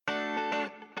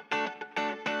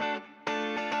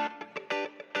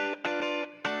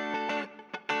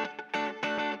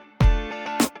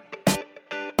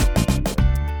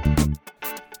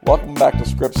Welcome back to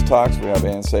Scripps Talks. We have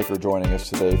Ann Saker joining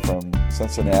us today from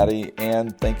Cincinnati.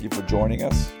 Ann, thank you for joining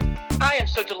us. I am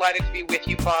so delighted to be with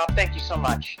you, Bob. Thank you so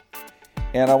much.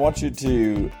 And I want you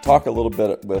to talk a little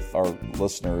bit with our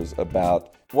listeners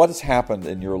about what has happened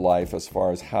in your life as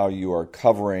far as how you are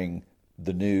covering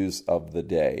the news of the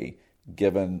day,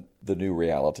 given the new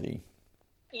reality.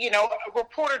 You know, a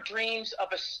reporter dreams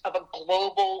of a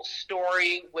global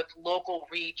story with local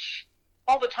reach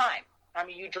all the time. I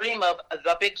mean, you dream of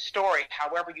the big story,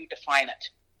 however you define it.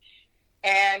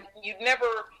 And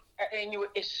you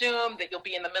assume that you'll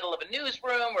be in the middle of a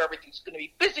newsroom where everything's going to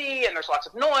be busy and there's lots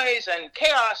of noise and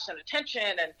chaos and attention.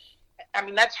 And I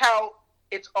mean, that's how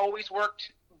it's always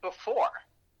worked before.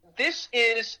 This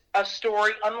is a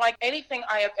story unlike anything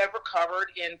I have ever covered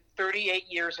in 38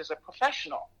 years as a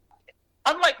professional.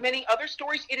 Unlike many other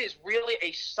stories, it is really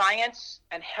a science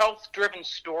and health-driven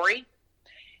story.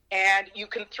 And you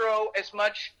can throw as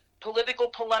much political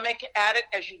polemic at it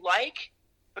as you like,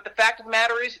 but the fact of the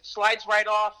matter is it slides right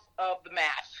off of the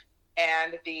math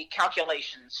and the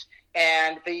calculations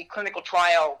and the clinical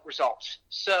trial results.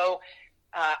 So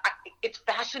it's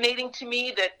fascinating to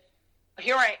me that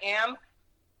here I am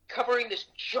covering this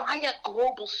giant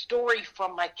global story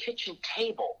from my kitchen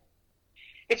table.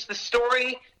 It's the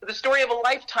story of a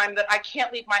lifetime that I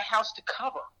can't leave my house to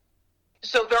cover.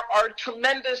 So there are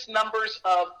tremendous numbers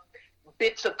of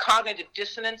bits of cognitive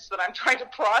dissonance that I'm trying to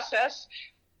process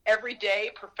every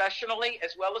day, professionally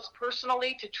as well as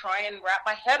personally, to try and wrap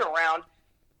my head around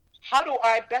how do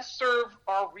I best serve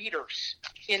our readers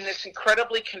in this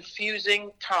incredibly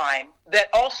confusing time that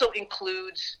also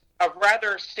includes a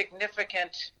rather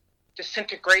significant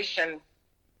disintegration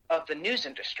of the news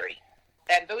industry.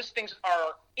 And those things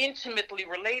are intimately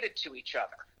related to each other.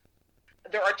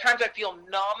 There are times I feel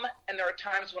numb, and there are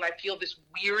times when I feel this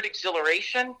weird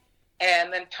exhilaration,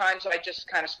 and then times I just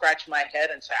kind of scratch my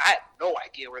head and say, I have no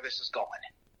idea where this is going.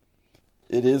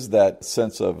 It is that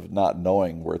sense of not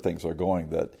knowing where things are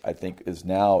going that I think is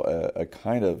now a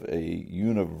kind of a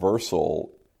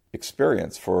universal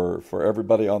experience for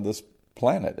everybody on this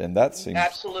planet, and that seems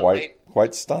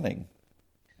quite stunning.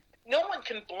 No one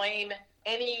can blame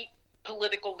any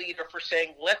political leader for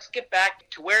saying, let's get back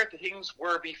to where things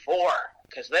were before,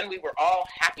 because then we were all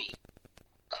happy.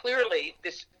 Clearly,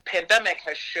 this pandemic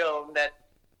has shown that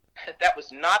that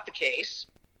was not the case,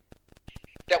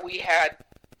 that we had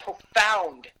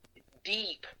profound,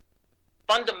 deep,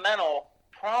 fundamental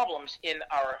problems in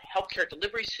our healthcare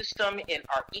delivery system, in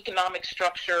our economic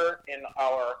structure, in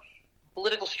our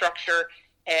political structure,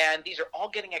 and these are all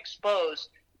getting exposed.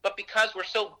 But because we're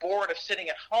so bored of sitting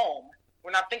at home,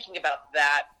 we're not thinking about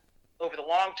that over the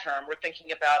long term. We're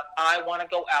thinking about, I want to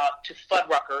go out to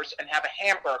Fuddruckers and have a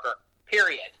hamburger,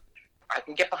 period. I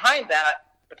can get behind that,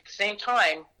 but at the same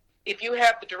time, if you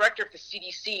have the director of the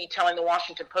CDC telling the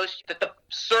Washington Post that the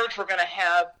surge we're going to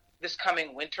have this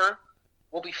coming winter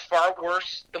will be far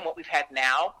worse than what we've had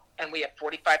now, and we have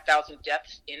 45,000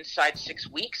 deaths inside 6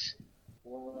 weeks,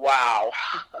 wow.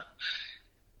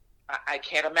 I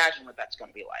can't imagine what that's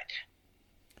going to be like.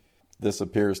 This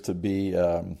appears to be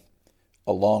a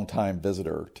long-time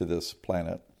visitor to this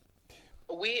planet.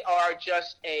 We are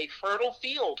just a fertile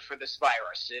field for this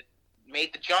virus. It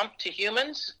made the jump to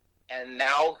humans, and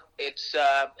now it's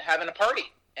having a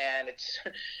party, and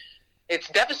it's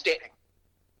devastating,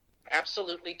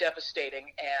 absolutely devastating.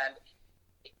 And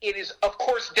it is, of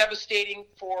course, devastating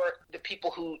for the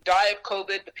people who die of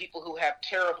COVID, the people who have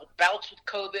terrible bouts with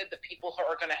COVID, the people who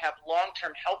are going to have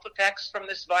long-term health effects from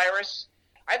this virus.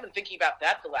 I've been thinking about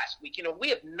that the last week. You know, we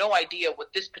have no idea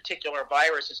what this particular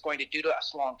virus is going to do to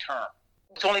us long-term.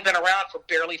 It's only been around for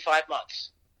barely 5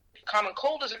 months. Common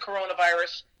cold is a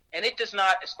coronavirus, and it does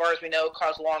not, as far as we know,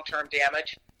 cause long-term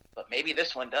damage, but maybe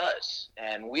this one does,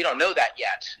 and we don't know that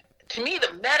yet. To me,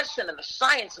 the medicine and the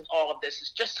science of all of this is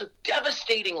just so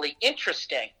devastatingly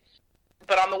interesting.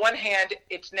 But on the one hand,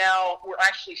 we're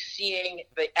actually seeing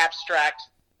the abstract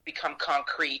become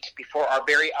concrete before our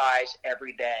very eyes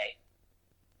every day.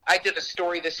 I did a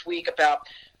story this week about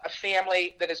a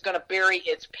family that is going to bury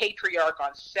its patriarch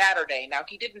on Saturday. Now,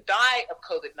 he didn't die of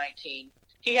COVID-19.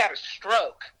 He had a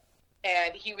stroke,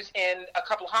 and he was in a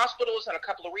couple of hospitals and a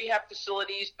couple of rehab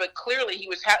facilities, but clearly he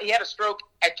had a stroke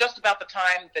at just about the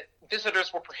time that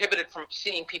visitors were prohibited from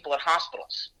seeing people at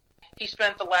hospitals. He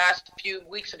spent the last few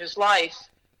weeks of his life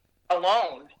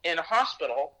alone in a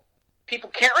hospital,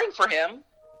 people caring for him,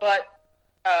 but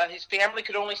his family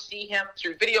could only see him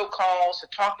through video calls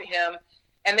and talk to him,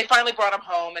 and they finally brought him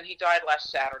home, and he died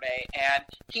last Saturday. And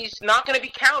he's not going to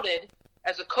be counted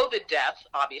as a COVID death,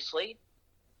 obviously,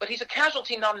 but he's a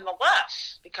casualty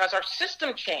nonetheless because our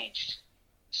system changed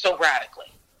so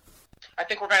radically. I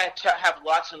think we're going to have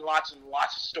lots and lots and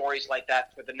lots of stories like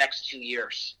that for the next 2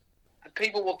 years.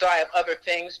 People will die of other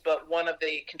things, but one of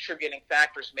the contributing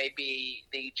factors may be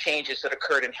the changes that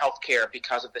occurred in healthcare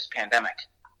because of this pandemic.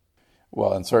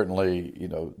 Well, and certainly,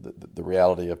 the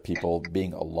reality of people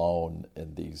being alone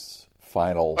in these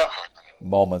final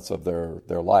moments of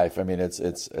their life. I mean,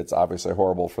 it's obviously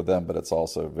horrible for them, but it's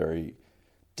also very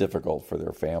difficult for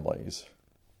their families.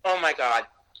 Oh my God.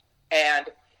 And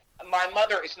my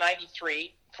mother is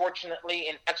 93, fortunately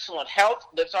in excellent health,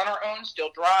 lives on her own, still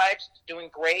drives, doing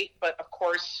great. But of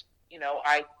course,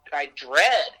 I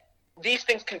dread these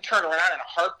things can turn around in a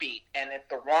heartbeat. And if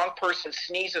the wrong person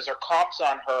sneezes or coughs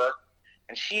on her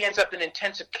and she ends up in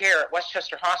intensive care at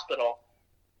Westchester Hospital,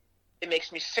 it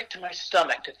makes me sick to my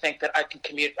stomach to think that I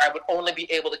would only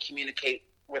be able to communicate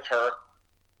with her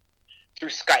through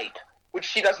Skype, which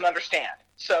she doesn't understand.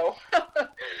 So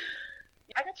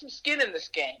I got some skin in this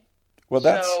game. Well,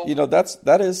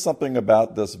 that is something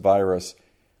about this virus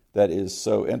that is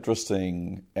so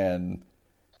interesting and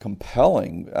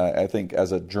compelling, I think,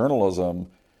 as a journalism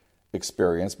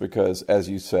experience, because, as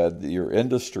you said, your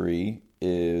industry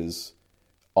is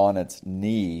on its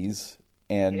knees,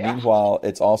 and meanwhile,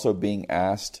 it's also being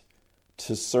asked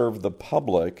to serve the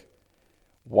public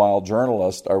while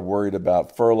journalists are worried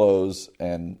about furloughs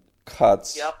and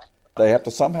cuts. Yep. They have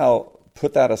to somehow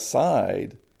put that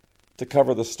aside to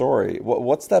cover the story.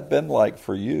 What's that been like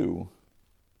for you?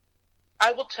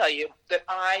 I will tell you that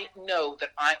I know that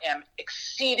I am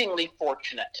exceedingly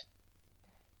fortunate.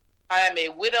 I am a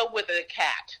widow with a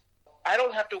cat. I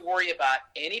don't have to worry about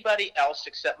anybody else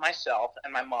except myself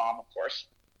and my mom, of course.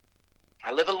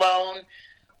 I live alone.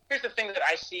 Here's the thing that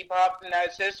I see, Bob, and that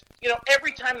is this.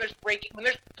 Every time when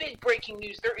there's big breaking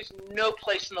news, there is no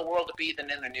place in the world to be than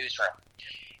in the newsroom.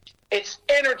 It's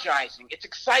energizing. It's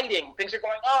exciting. Things are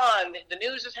going on. The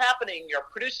news is happening. You're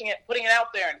producing it, putting it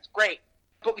out there, and it's great.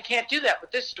 But we can't do that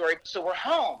with this story, so we're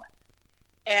home.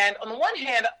 And on the one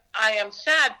hand, I am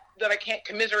sad that I can't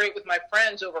commiserate with my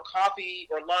friends over coffee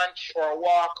or lunch or a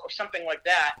walk or something like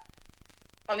that.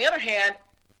 On the other hand,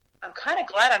 I'm kind of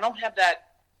glad I don't have that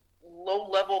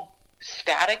low-level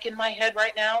static in my head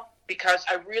right now, because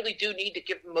I really do need to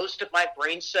give most of my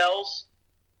brain cells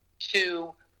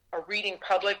to a reading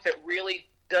public that really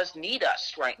does need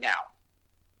us right now.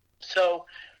 So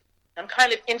I'm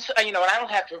kind of, and I don't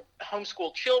have to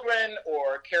homeschool children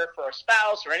or care for a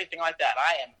spouse or anything like that.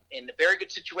 I am in a very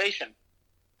good situation.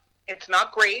 It's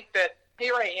not great that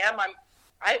here I am.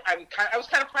 I was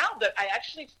kind of proud that I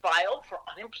actually filed for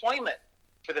unemployment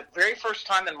for the very first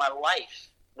time in my life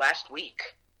last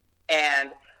week.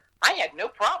 And I had no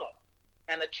problem.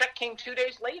 And the check came 2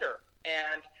 days later.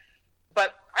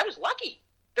 But I was lucky.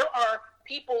 There are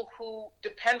people who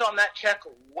depend on that check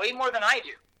way more than I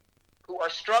do, who are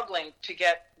struggling to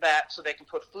get that so they can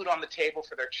put food on the table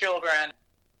for their children.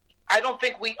 I don't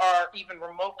think we are even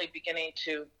remotely beginning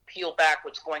to peel back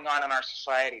what's going on in our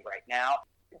society right now.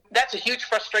 That's a huge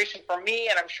frustration for me,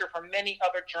 and I'm sure for many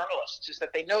other journalists, is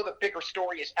that they know the bigger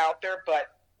story is out there,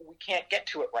 but we can't get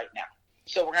to it right now.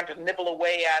 So we're going to nibble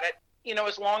away at it,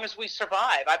 as long as we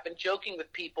survive. I've been joking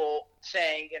with people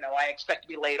saying, I expect to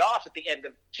be laid off at the end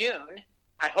of June.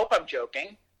 I hope I'm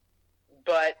joking,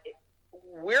 but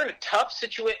we're in a tough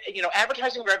situation.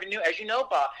 Advertising revenue, as you know,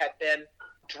 Bob, had been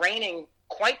draining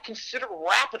quite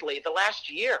rapidly the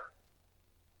last year.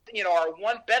 Our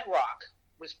one bedrock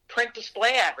was print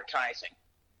display advertising.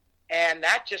 And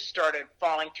that just started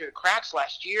falling through the cracks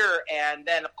last year. And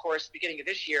then, of course, beginning of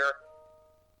this year,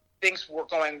 things were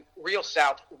going real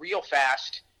south real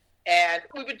fast. And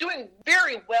we've been doing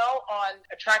very well on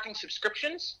attracting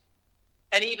subscriptions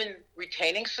and even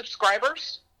retaining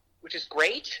subscribers, which is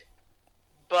great.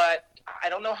 But I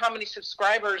don't know how many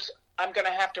subscribers I'm going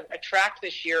to have to attract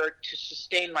this year to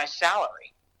sustain my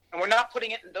salary. And we're not putting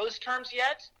it in those terms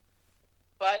yet.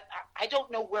 But I don't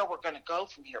know where we're going to go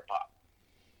from here, Bob.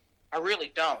 I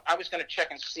really don't. I was going to check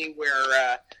and see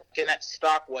where Gannett's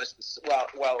stock was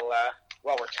while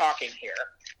we're talking here.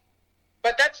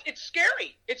 But it's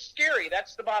scary. It's scary.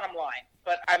 That's the bottom line.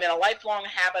 But I'm in a lifelong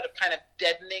habit of kind of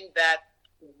deadening that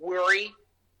worry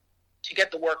to get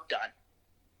the work done.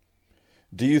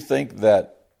 Do you think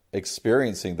that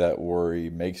experiencing that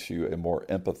worry makes you a more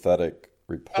empathetic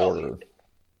reporter?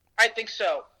 I think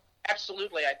so.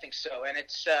 Absolutely, I think so. And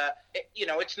it's,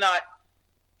 it's not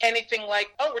anything like,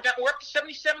 we're up to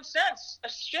 77 cents a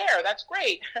share. That's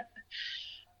great.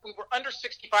 We were under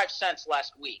 65 cents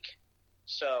last week.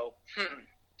 So,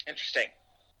 interesting.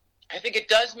 I think it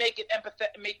does make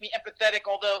me empathetic,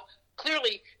 although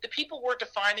clearly the people we're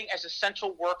defining as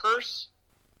essential workers,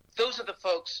 those are the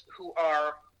folks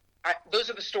those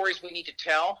are the stories we need to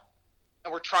tell.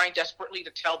 And we're trying desperately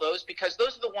to tell those, because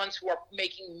those are the ones who are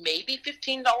making maybe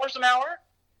 $15 an hour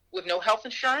with no health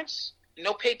insurance,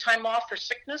 no paid time off for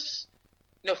sickness,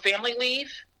 no family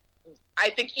leave. I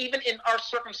think even in our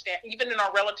circumstance, even in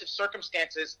our relative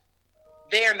circumstances,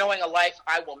 they are knowing a life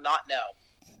I will not know.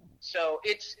 So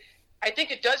I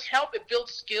think it does help. It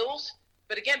builds skills.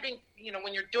 But again,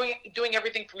 when you're doing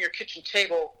everything from your kitchen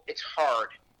table, it's hard.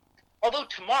 Although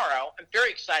tomorrow, I'm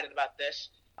very excited about this.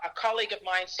 A colleague of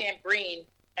mine, Sam Green,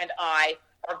 and I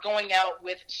are going out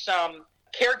with some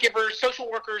caregivers, social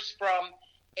workers from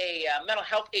a mental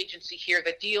health agency here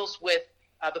that deals with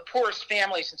the poorest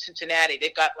families in Cincinnati.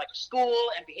 They've got like a school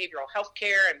and behavioral health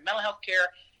care and mental health care.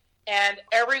 And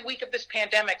every week of this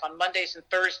pandemic, on Mondays and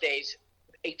Thursdays,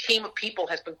 a team of people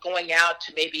has been going out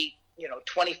to maybe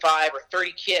 25 or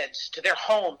 30 kids to their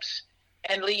homes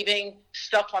and leaving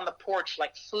stuff on the porch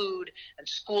like food and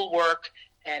schoolwork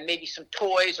and maybe some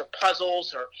toys or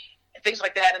puzzles or things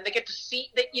like that. And they get to see,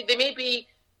 they may be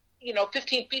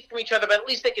 15 feet from each other, but at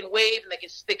least they can wave and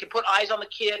they can put eyes on the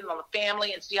kid and on the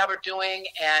family and see how they're doing.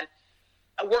 And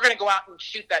we're going to go out and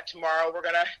shoot that tomorrow. We're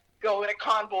going to go in a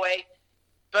convoy,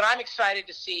 but I'm excited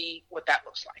to see what that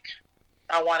looks like.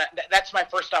 That's my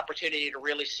first opportunity to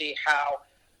really see how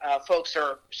folks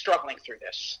are struggling through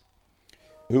this.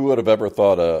 Who would have ever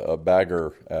thought a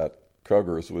bagger at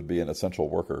Kroger's would be an essential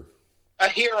worker? A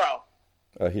hero.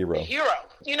 A hero.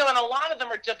 And a lot of them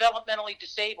are developmentally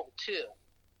disabled too.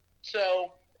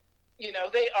 So,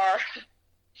 they are,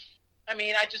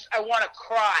 I want to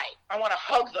cry. I want to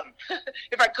hug them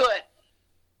if I could,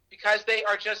 because they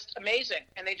are just amazing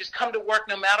and they just come to work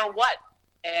no matter what.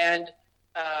 And,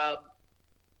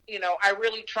 I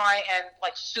really try and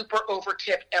super over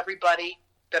tip everybody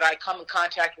that I come in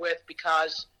contact with,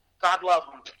 because God love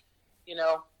them.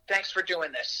 Thanks for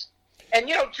doing this. And,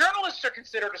 journalists are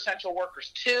considered essential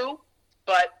workers too,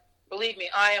 but believe me,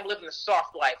 I am living a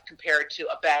soft life compared to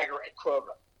a bagger at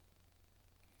Kroger.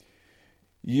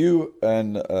 You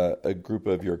and a group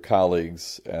of your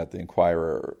colleagues at the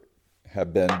Inquirer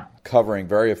have been covering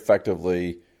very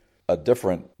effectively a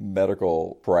different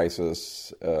medical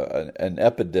crisis, an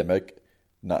epidemic,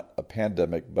 not a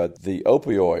pandemic, but the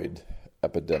opioid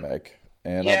epidemic.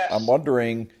 And yes. I'm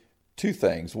wondering two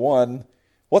things. One,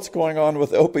 what's going on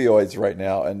with opioids right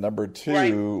now? And number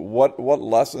two, what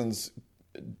lessons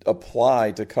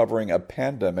apply to covering a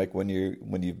pandemic when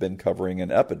you've been covering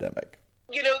an epidemic?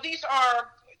 These are,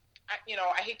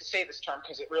 I hate to say this term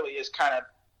because it really is kind of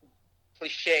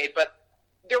cliched, but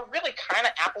they're really kind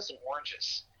of apples and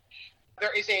oranges.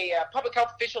 There is a public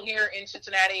health official here in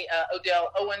Cincinnati,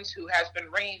 Odell Owens, who has been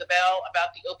ringing the bell about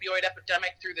the opioid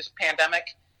epidemic through this pandemic,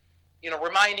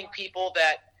 reminding people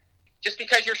that just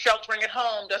because you're sheltering at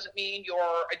home doesn't mean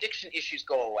your addiction issues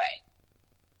go away.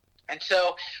 And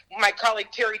so my colleague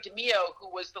Terry DeMio, who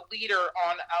was the leader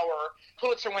on our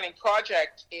Pulitzer-winning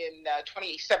project in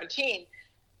 2017,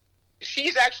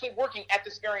 she's actually working at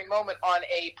this very moment on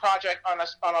a project on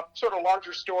a sort of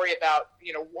larger story about,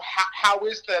 how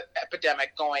is the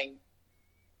epidemic going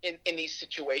in these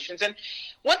situations. And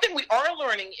one thing we are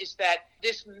learning is that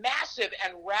this massive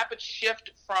and rapid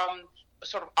shift from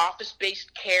sort of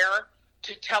office-based care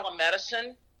to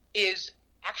telemedicine is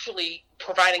actually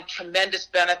providing tremendous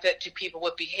benefit to people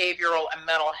with behavioral and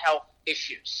mental health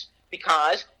issues,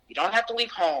 because you don't have to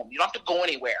leave home. You don't have to go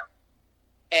anywhere.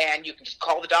 And you can just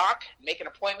call the doc, make an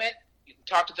appointment. You can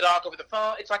talk to the doc over the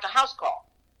phone. It's like a house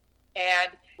call.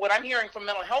 And what I'm hearing from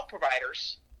mental health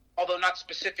providers, although not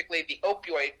specifically the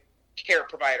opioid care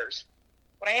providers,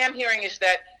 what I am hearing is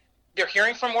that they're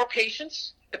hearing from more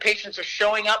patients. The patients are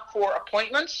showing up for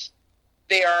appointments.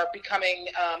 They are becoming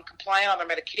compliant on their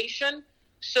medication.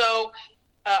 So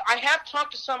I have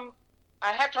talked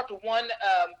to one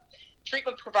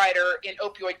treatment provider in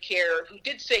opioid care who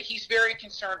did say he's very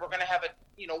concerned we're going to have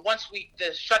once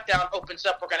the shutdown opens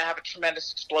up, we're going to have a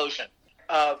tremendous explosion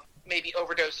of maybe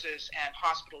overdoses and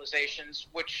hospitalizations,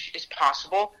 which is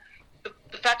possible.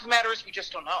 The fact of the matter is we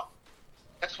just don't know.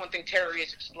 That's one thing Terry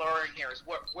is exploring here, is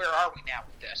where are we now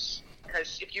with this?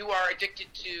 Because if you are addicted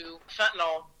to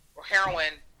fentanyl or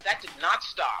heroin, that did not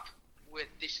stop with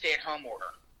the stay-at-home order.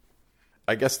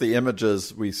 I guess the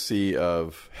images we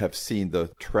have seen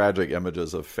the tragic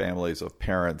images of families, of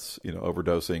parents,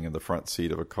 overdosing in the front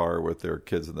seat of a car with their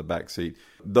kids in the back seat.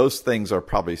 Those things are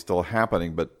probably still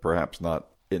happening, but perhaps not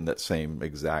in that same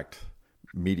exact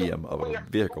medium of a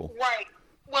vehicle. Right.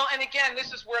 Well, and again,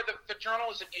 this is where the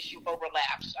journalism issue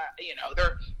overlaps.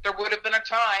 There would have been a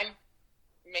time,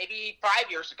 maybe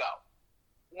 5 years ago,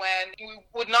 when we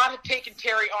would not have taken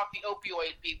Terry off the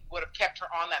opioid. We would have kept her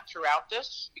on that throughout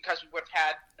this, because we would have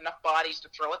had enough bodies to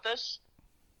throw at this.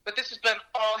 But this has been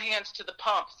all hands to the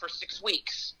pump for 6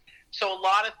 weeks. So a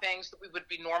lot of things that we would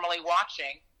be normally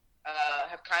watching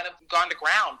have kind of gone to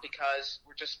ground because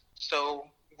we're just so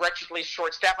wretchedly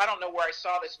short-staffed. I don't know where I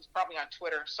saw this. It was probably on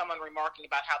Twitter, someone remarking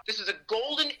about how this is a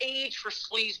golden age for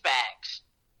sleaze bags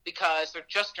because there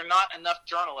just are not enough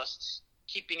journalists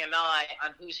keeping an eye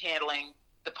on who's handling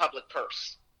the public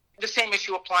purse. The same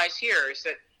issue applies here, is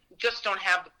that we just don't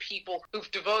have the people who've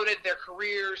devoted their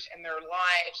careers and their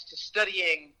lives to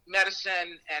studying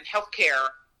medicine and healthcare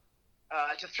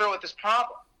to throw at this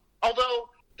problem. Although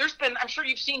there's been, I'm sure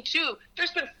you've seen too,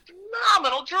 there's been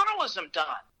phenomenal journalism done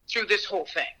through this whole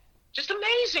thing. Just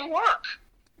amazing work.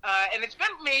 And it's been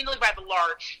mainly by the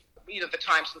large, the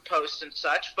Times and the Post and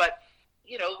such, but,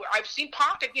 I've seen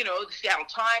pocket, the Seattle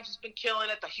Times has been killing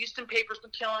it, the Houston paper's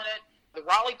been killing it, the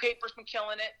Raleigh paper's been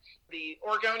killing it, the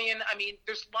Oregonian. I mean,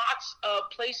 there's lots of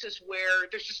places where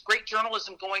there's just great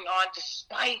journalism going on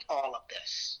despite all of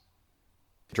this.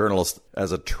 Journalists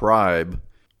as a tribe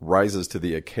rises to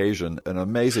the occasion in an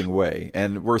amazing way.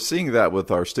 And we're seeing that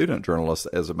with our student journalists.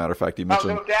 As a matter of fact, you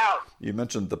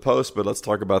mentioned the Post, but let's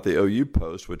talk about the OU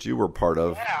Post, which you were part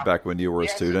of back when you were a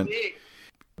student. Indeed.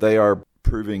 They are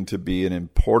proving to be an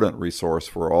important resource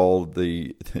for all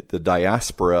the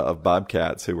diaspora of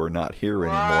Bobcats who are not here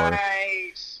anymore.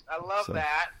 Right. I love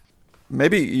that.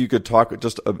 Maybe you could talk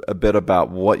just a bit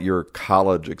about what your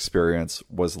college experience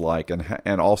was like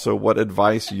and also what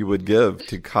advice you would give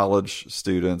to college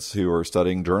students who are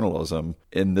studying journalism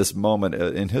in this moment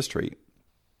in history.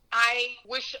 I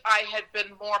wish I had been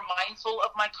more mindful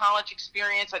of my college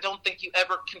experience. I don't think you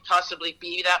ever can possibly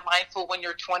be that mindful when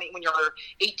you're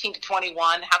 18 to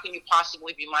 21. How can you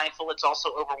possibly be mindful? It's also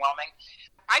overwhelming.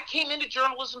 I came into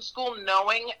journalism school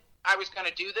knowing I was going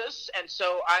to do this, and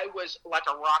so I was like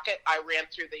a rocket. I ran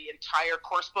through the entire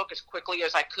course book as quickly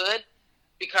as I could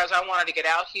because I wanted to get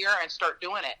out here and start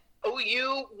doing it.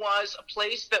 OU was a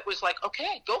place that was like,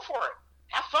 okay, go for it.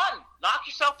 Have fun. Knock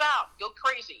yourself out. Go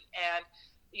crazy. And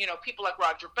people like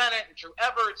Roger Bennett and Drew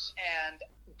Everts and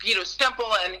Guido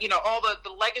Stempel and, all the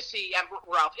legacy, and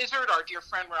Ralph Izzard, our dear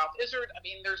friend Ralph Izzard. I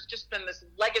mean, there's just been this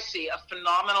legacy of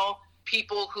phenomenal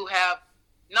people who have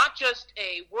not just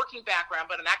a working background,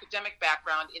 but an academic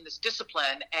background in this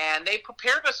discipline, and they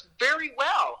prepared us very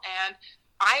well. And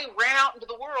I ran out into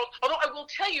the world, although I will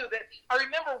tell you that I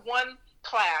remember one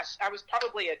class, I was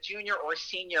probably a junior or a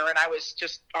senior, and I was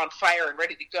just on fire and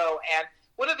ready to go. And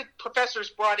one of the professors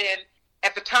brought in,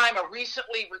 at the time, a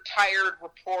recently retired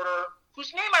reporter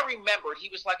whose name I remembered. He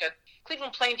was like a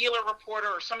Cleveland Plain Dealer reporter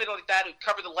or somebody like that who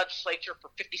covered the legislature for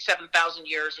 57,000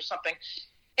 years or something.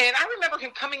 And I remember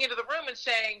him coming into the room and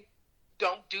saying,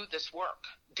 don't do this work.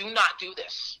 Do not do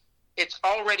this. It's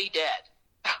already dead.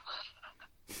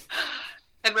 And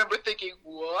I remember thinking,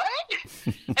 what?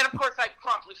 And of course, I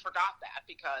promptly forgot that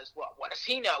because, well, what does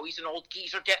he know? He's an old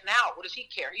geezer getting out. What does he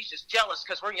care? He's just jealous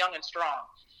because we're young and strong.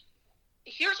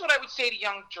 Here's what I would say to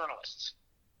young journalists.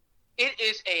 It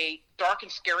is a dark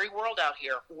and scary world out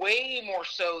here, way more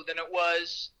so than it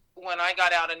was when I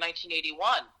got out in 1981,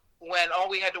 when all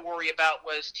we had to worry about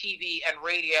was TV and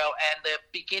radio and the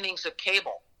beginnings of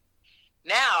cable.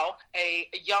 Now, a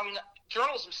young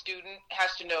journalism student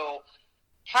has to know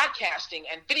podcasting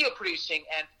and video producing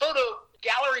and photo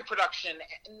gallery production,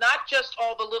 not just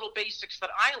all the little basics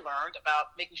that I learned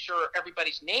about making sure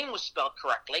everybody's name was spelled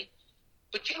correctly,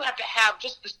 but you have to have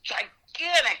just this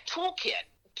gigantic toolkit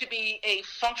to be a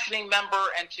functioning member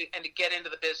and to get into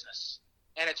the business.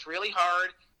 And it's really hard,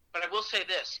 but I will say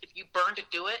this, if you burn to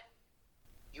do it,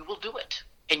 you will do it.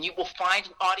 And you will find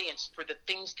an audience for the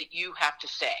things that you have to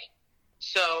say.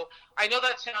 So I know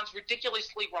that sounds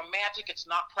ridiculously romantic. It's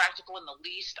not practical in the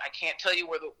least. I can't tell you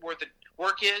where the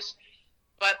work is.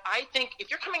 But I think if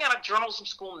you're coming out of journalism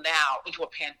school now into a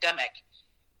pandemic,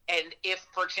 and if,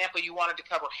 for example, you wanted to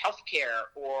cover healthcare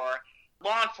or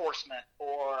law enforcement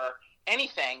or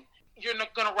anything, you're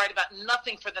not going to write about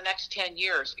nothing for the next 10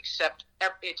 years, except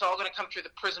it's all going to come through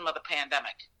the prism of the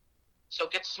pandemic. So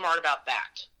get smart about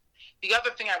that. The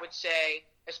other thing I would say,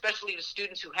 especially to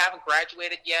students who haven't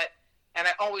graduated yet, and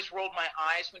I always rolled my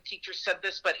eyes when teachers said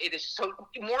this, but it is so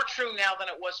more true now than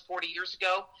it was 40 years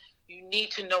ago, you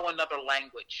need to know another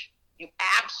language. You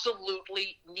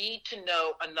absolutely need to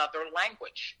know another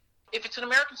language. If it's an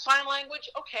American Sign Language,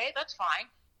 okay, that's fine.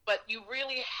 But you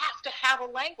really have to have a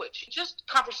language, just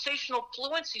conversational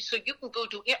fluency, so you can go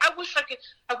do. I wish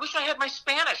I had my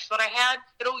Spanish that I had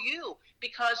at OU,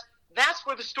 because that's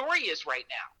where the story is right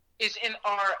now, is in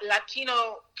our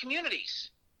Latino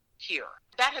communities here.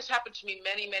 That has happened to me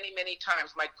many, many, many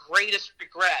times. My greatest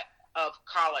regret of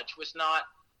college was not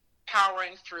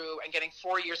powering through and getting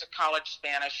 4 years of college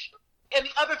Spanish And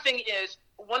the other thing is,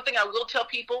 one thing I will tell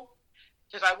people,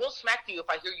 because I will smack you if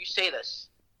I hear you say this,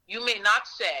 you may not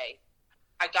say,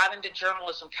 I got into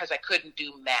journalism because I couldn't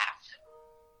do math,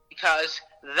 because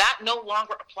that no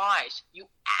longer applies. You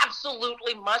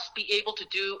absolutely must be able to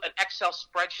do an Excel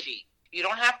spreadsheet. You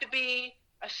don't have to be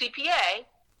a CPA,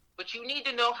 but you need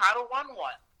to know how to run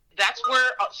one. That's where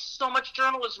so much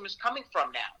journalism is coming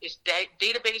from now, is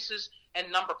databases and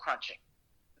number crunching.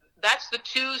 That's the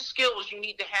two skills you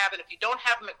need to have, and if you don't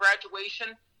have them at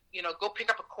graduation, go pick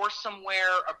up a course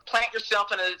somewhere or plant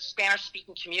yourself in a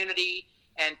Spanish-speaking community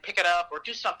and pick it up or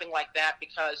do something like that,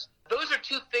 because those are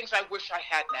two things I wish I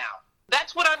had now.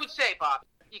 That's what I would say, Bob.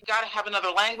 You got to have another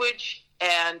language,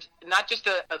 and not just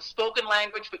a spoken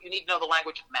language, but you need to know the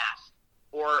language of math,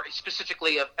 or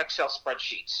specifically of Excel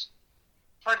spreadsheets.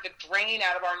 Part of the drain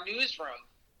out of our newsroom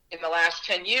in the last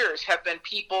 10 years have been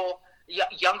people,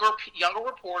 younger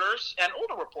reporters and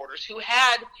older reporters who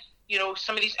had,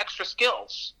 some of these extra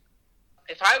skills.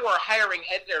 If I were a hiring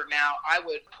editor now, I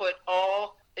would put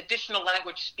all additional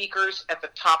language speakers at the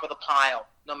top of the pile,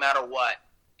 no matter what,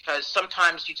 because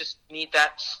sometimes you just need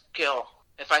that skill.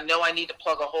 If I know I need to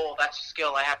plug a hole, that's a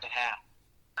skill I have to have.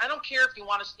 I don't care if you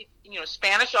want to speak,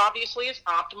 Spanish obviously is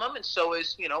optimum, and so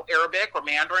is, Arabic or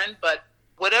Mandarin, but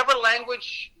whatever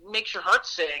language makes your heart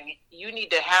sing, you need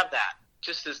to have that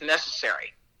just as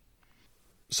necessary.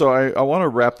 So I want to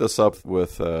wrap this up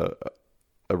with a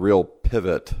real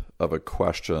pivot of a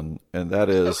question, and that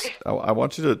is, okay. I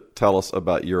want you to tell us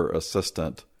about your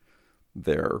assistant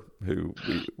there, who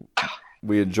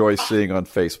we enjoy seeing on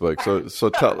Facebook.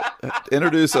 So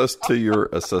introduce us to your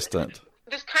assistant.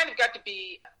 This kind of got to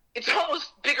be, it's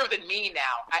almost bigger than me now.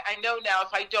 I know now if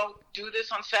I don't do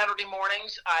this on Saturday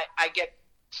mornings, I get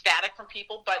static from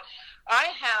people, but I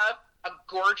have a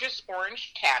gorgeous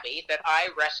orange tabby that I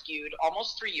rescued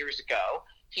almost 3 years ago.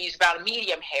 He's about a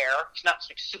medium hair. He's not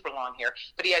super long hair,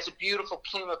 but he has a beautiful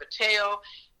plume of a tail,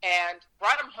 and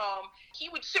brought him home. He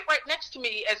would sit right next to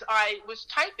me as I was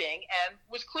typing and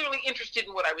was clearly interested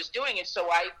in what I was doing, and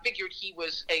so I figured he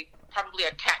was probably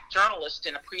a cat journalist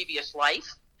in a previous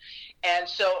life. And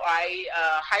so I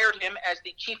hired him as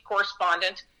the chief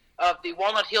correspondent of the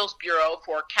Walnut Hills Bureau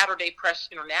for Catterday Press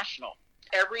International.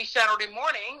 Every Saturday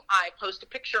morning, I post a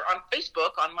picture on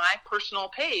Facebook on my personal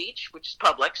page, which is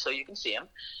public, so you can see him,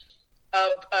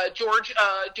 of George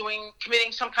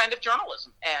committing some kind of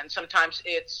journalism. And sometimes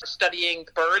it's studying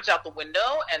the birds out the window,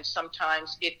 and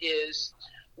sometimes it is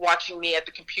watching me at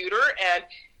the computer. And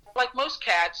like most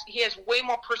cats, he has way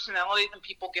more personality than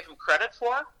people give him credit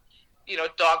for.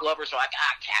 Dog lovers are like,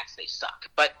 cats, they suck.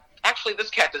 But actually, this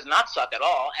cat does not suck at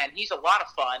all, and he's a lot of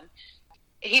fun.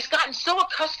 He's gotten so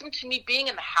accustomed to me being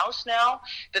in the house now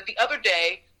that the other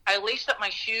day I laced up my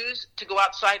shoes to go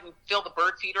outside and fill the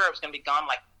bird feeder. I was going to be gone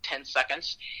like 10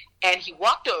 seconds. And he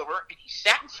walked over and he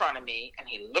sat in front of me and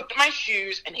he looked at my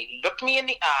shoes and he looked me in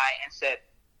the eye and said,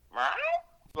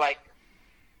 like,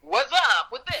 what's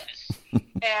up with this?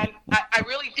 And I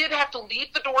really did have to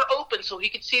leave the door open so he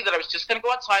could see that I was just going to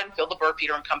go outside and fill the bird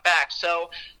feeder and come back. So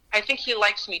I think he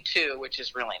likes me too, which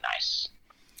is really nice.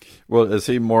 Well, is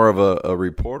he more of a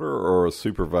reporter or a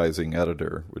supervising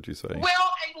editor, would you say?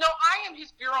 Well, no, I am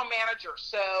his bureau manager,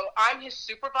 so I'm his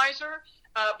supervisor.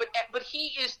 But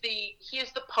he is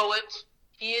the poet.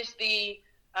 He is the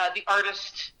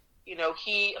artist.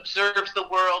 He observes the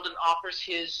world and offers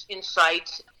his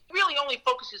insights. He really only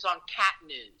focuses on cat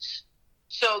news.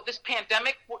 So this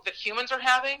pandemic that humans are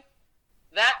having,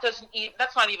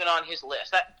 that's not even on his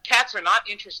list. Cats are not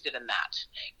interested in that.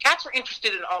 Cats are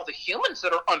interested in all the humans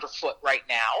that are underfoot right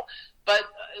now, but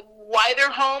why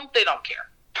they're home, they don't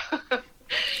care.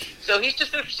 So he's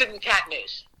just interested in cat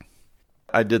news.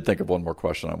 I did think of one more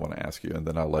question I want to ask you, and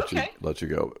then I'll let you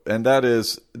go. And that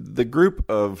is the group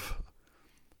of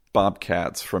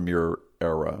Bobcats from your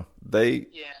era. The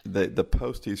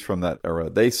posties from that era,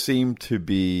 they seem to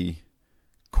be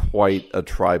quite a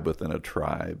tribe within a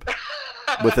tribe.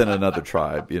 Within another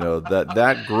tribe,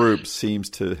 that group seems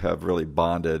to have really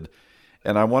bonded.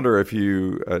 And I wonder if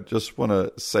you just want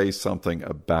to say something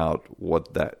about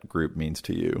what that group means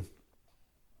to you.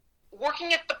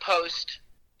 Working at the Post,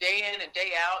 day in and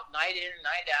day out, night in and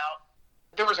night out,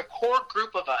 there was a core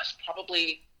group of us,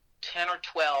 probably 10 or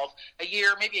 12,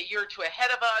 maybe a year or two ahead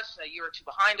of us, a year or two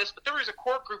behind us, but there was a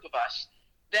core group of us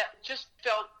that just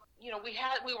felt, we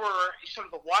were sort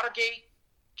of the Watergate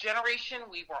generation.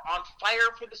 We were on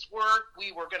fire for this work.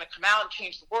 We were going to come out and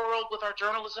change the world with our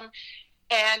journalism.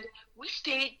 And we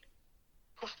stayed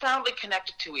profoundly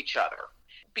connected to each other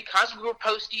because we were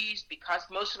posties, because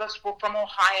most of us were from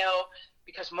Ohio,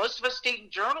 because most of us stayed in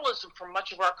journalism for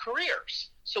much of our careers.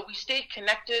 So we stayed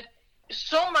connected.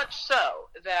 So much so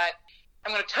that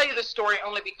I'm going to tell you this story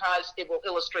only because it will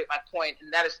illustrate my point,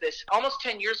 and that is this. Almost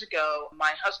 10 years ago,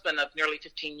 my husband of nearly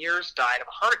 15 years died of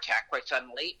a heart attack quite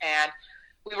suddenly, and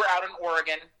we were out in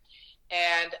Oregon,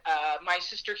 and my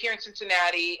sister here in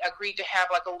Cincinnati agreed to have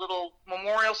like a little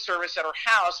memorial service at her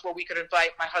house where we could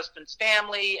invite my husband's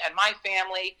family and my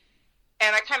family,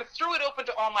 and I kind of threw it open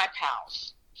to all my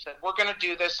pals. Said, we're going to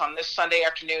do this on this Sunday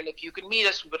afternoon. If you can meet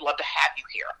us, we would love to have you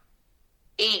here.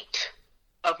 8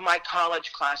 of my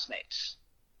college classmates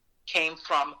came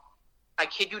from, I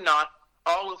kid you not,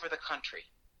 all over the country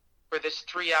for this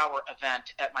 3-hour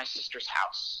event at my sister's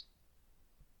house.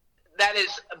 That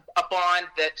is a bond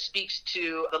that speaks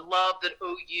to the love that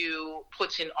OU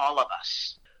puts in all of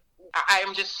us. I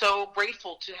am just so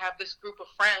grateful to have this group of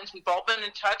friends. We've all been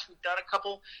in touch. We've done a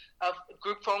couple of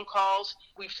group phone calls.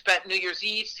 We've spent New Year's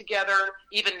Eve together.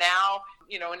 Even now,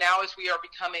 now as we are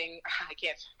becoming,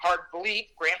 hard to believe,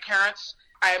 grandparents,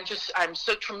 I'm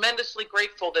so tremendously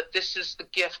grateful that this is the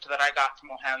gift that I got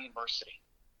from Ohio University.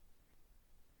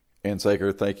 Ann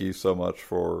Saker, thank you so much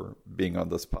for being on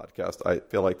this podcast. I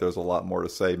feel like there's a lot more to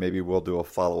say. Maybe we'll do a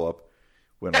follow-up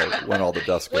when all the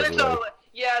dust goes away.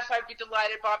 Yes, I'd be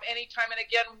delighted, Bob, anytime. And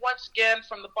again, once again,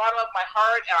 from the bottom of my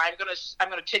heart, I'm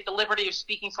going to take the liberty of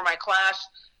speaking for my class.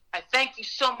 I thank you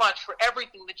so much for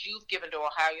everything that you've given to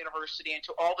Ohio University and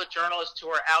to all the journalists who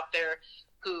are out there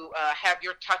who have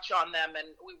your touch on them, and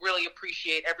we really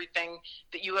appreciate everything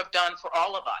that you have done for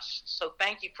all of us. So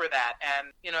thank you for that,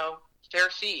 and, fair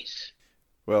seas.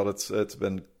 Well, it's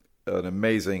been an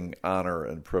amazing honor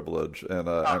and privilege, and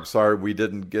I'm sorry we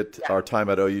didn't get our time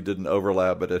at OU didn't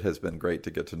overlap, but it has been great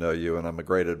to get to know you, and I'm a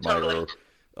great admirer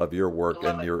of your work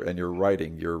and your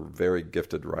writing. You're a very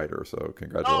gifted writer, so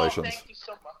congratulations. Oh, thank you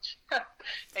so much.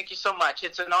 Thank you so much.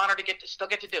 It's an honor to still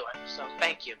get to do it, so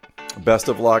thank you. Best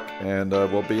of luck, and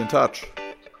we'll be in touch.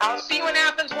 I'll see you in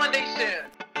Athens one day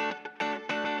soon.